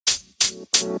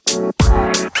If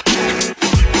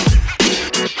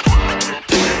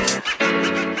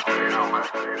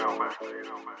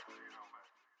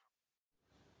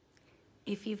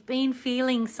you've been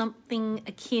feeling something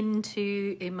akin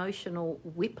to emotional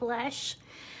whiplash,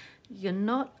 you're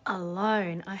not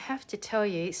alone. I have to tell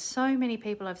you, so many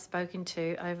people I've spoken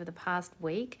to over the past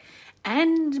week,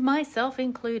 and myself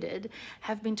included,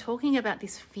 have been talking about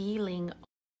this feeling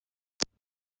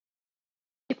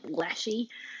whiplashy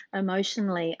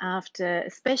emotionally after,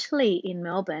 especially in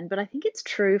Melbourne, but I think it's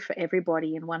true for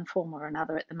everybody in one form or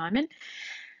another at the moment.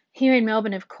 Here in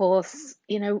Melbourne, of course,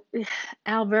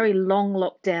 our very long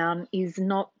lockdown is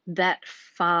not that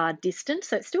far distant,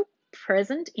 so it's still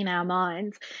present in our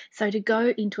minds. So to go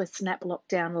into a snap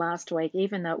lockdown last week,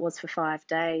 even though it was for 5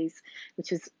 days,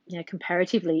 which is,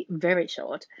 comparatively very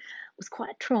short, was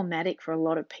quite traumatic for a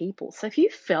lot of people. So if you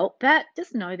felt that,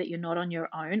 just know that you're not on your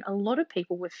own. A lot of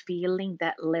people were feeling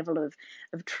that level of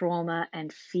trauma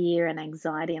and fear and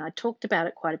anxiety, and I talked about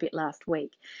it quite a bit last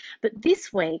week. But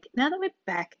this week, now that we're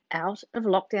back out of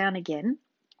lockdown again,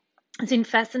 it's been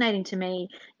fascinating to me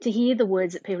to hear the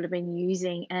words that people have been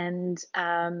using, and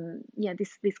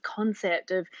this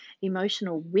concept of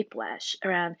emotional whiplash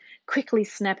around quickly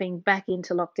snapping back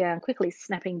into lockdown, quickly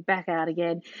snapping back out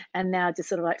again, and now just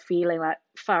sort of like feeling like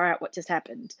far out what just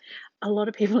happened. A lot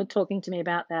of people are talking to me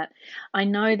about that. I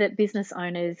know that business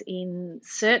owners in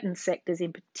certain sectors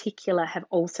in particular have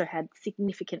also had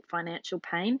significant financial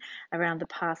pain around the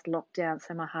past lockdown.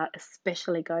 So my heart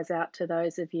especially goes out to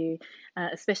those of you,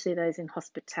 especially those in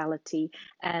hospitality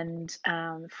and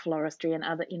floristry and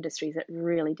other industries that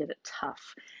really did it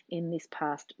tough in this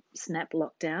past snap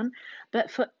lockdown.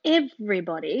 But for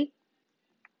everybody,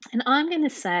 and I'm going to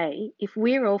say, if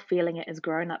we're all feeling it as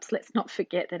grown-ups, let's not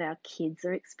forget that our kids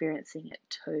are experiencing it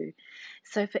too.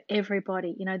 So for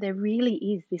everybody, there really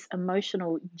is this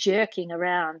emotional jerking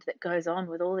around that goes on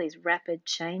with all these rapid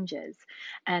changes.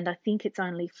 And I think it's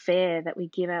only fair that we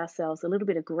give ourselves a little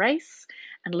bit of grace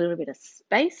and a little bit of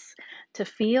space to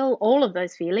feel all of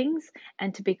those feelings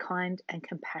and to be kind and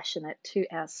compassionate to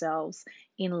ourselves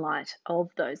in light of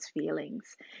those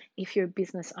feelings. If you're a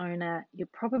business owner, you're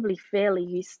probably fairly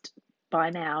used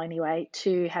by now anyway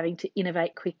to having to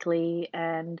innovate quickly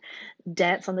and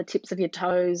dance on the tips of your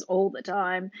toes all the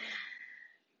time.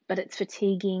 But it's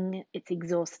fatiguing, it's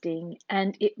exhausting,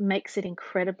 and it makes it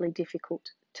incredibly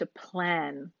difficult to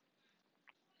plan.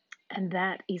 And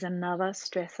that is another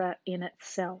stressor in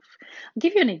itself. I'll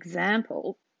give you an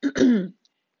example.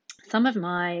 Some of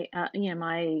my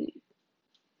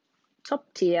top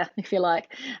tier, if you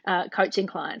like, coaching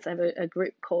clients. I have a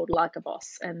group called Like a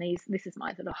Boss, and this is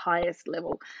my sort of highest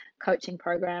level coaching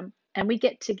program. And we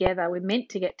get together, we're meant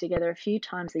to get together a few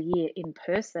times a year in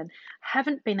person.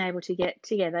 Haven't been able to get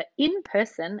together in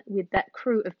person with that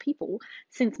crew of people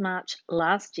since March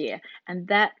last year. And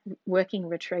that working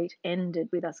retreat ended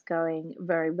with us going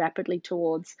very rapidly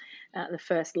towards the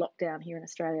first lockdown here in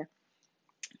Australia.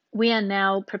 We are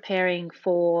now preparing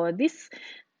for this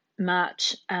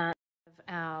March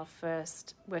our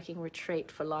first working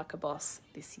retreat for Like a Boss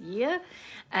this year,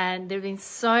 and there have been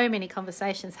so many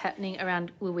conversations happening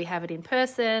around, will we have it in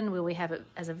person, will we have it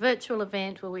as a virtual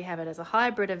event, will we have it as a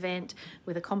hybrid event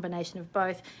with a combination of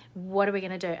both, what are we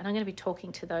going to do? And I'm going to be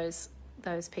talking to those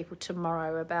people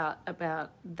tomorrow about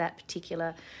that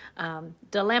particular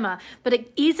dilemma. But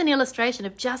it is an illustration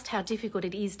of just how difficult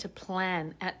it is to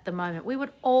plan at the moment. We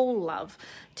would all love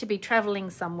to be traveling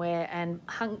somewhere and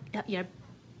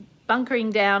bunkering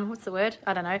down, what's the word?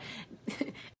 I don't know.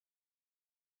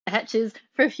 Hatches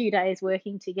for a few days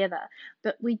working together.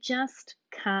 But we just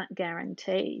can't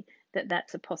guarantee that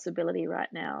that's a possibility right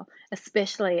now,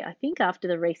 especially I think after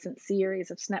the recent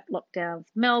series of snap lockdowns.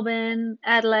 Melbourne,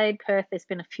 Adelaide, Perth, there's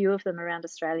been a few of them around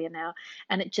Australia now,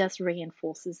 and it just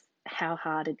reinforces how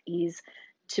hard it is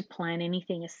to plan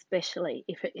anything, especially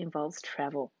if it involves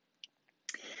travel.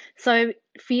 So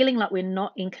feeling like we're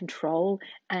not in control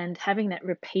and having that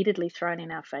repeatedly thrown in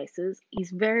our faces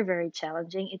is very, very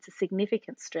challenging. It's a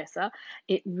significant stressor.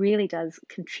 It really does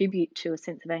contribute to a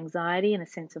sense of anxiety and a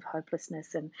sense of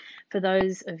hopelessness. And for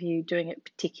those of you doing it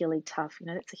particularly tough,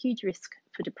 it's a huge risk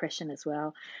for depression as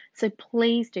well. So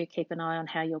please do keep an eye on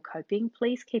how you're coping.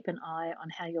 Please keep an eye on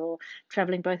how you're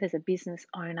traveling, both as a business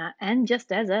owner and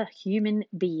just as a human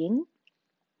being.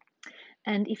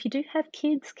 And if you do have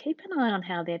kids, keep an eye on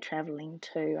how they're traveling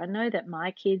too. I know that my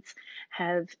kids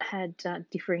have had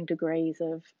differing degrees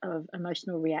of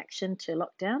emotional reaction to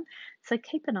lockdown. So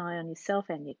keep an eye on yourself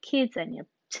and your kids and your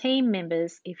team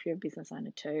members if you're a business owner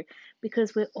too,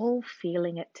 because we're all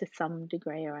feeling it to some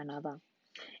degree or another.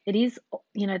 it is,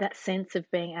 that sense of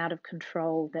being out of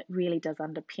control that really does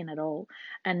underpin it all,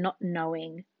 and not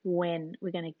knowing when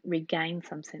we're going to regain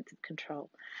some sense of control.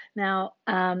 Now,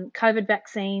 COVID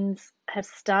vaccines have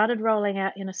started rolling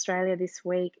out in Australia this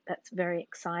week. That's very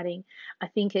exciting. I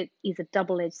think it is a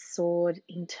double edged sword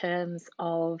in terms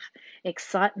of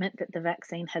excitement that the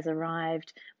vaccine has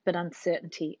arrived, but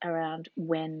uncertainty around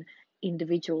when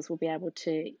individuals will be able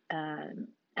to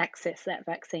access that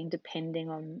vaccine depending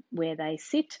on where they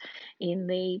sit in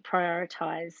the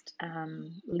prioritised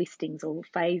listings or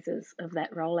phases of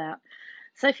that rollout.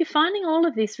 So, if you're finding all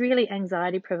of this really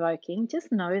anxiety provoking,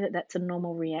 just know that that's a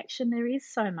normal reaction. There is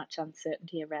so much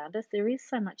uncertainty around us, there is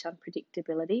so much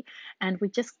unpredictability, and we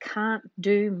just can't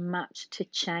do much to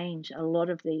change a lot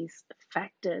of these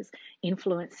factors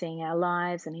influencing our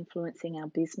lives and influencing our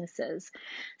businesses.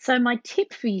 So, my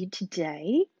tip for you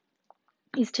today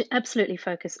is to absolutely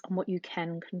focus on what you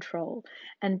can control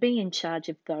and be in charge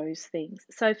of those things.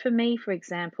 So, for me, for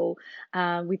example,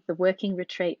 with the working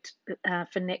retreat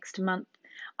for next month,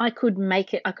 I could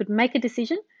make it. I could make a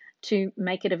decision to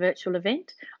make it a virtual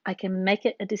event. I can make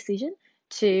it a decision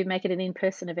to make it an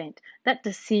in-person event. That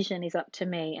decision is up to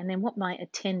me. And then what my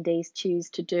attendees choose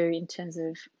to do in terms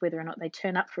of whether or not they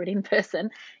turn up for it in person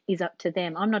is up to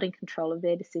them. I'm not in control of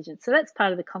their decision. So that's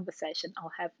part of the conversation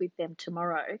I'll have with them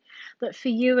tomorrow. But for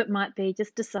you, it might be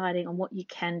just deciding on what you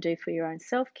can do for your own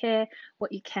self-care,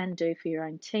 what you can do for your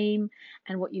own team,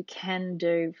 and what you can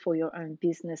do for your own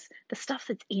business, the stuff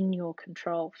that's in your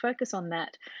control. Focus on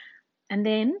that. And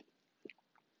then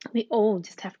we all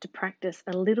just have to practice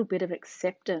a little bit of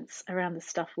acceptance around the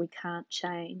stuff we can't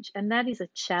change. And that is a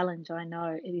challenge, I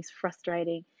know. It is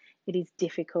frustrating, it is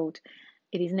difficult,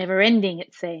 it is never ending,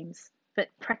 it seems. But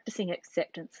practicing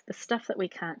acceptance, the stuff that we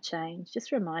can't change,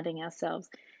 just reminding ourselves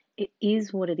it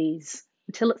is what it is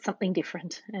until it's something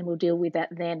different, and we'll deal with that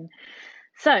then.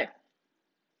 So,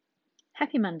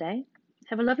 happy Monday.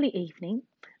 Have a lovely evening.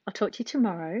 I'll talk to you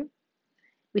tomorrow.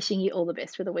 Wishing you all the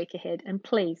best for the week ahead, and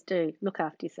please do look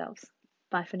after yourselves.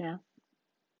 Bye for now.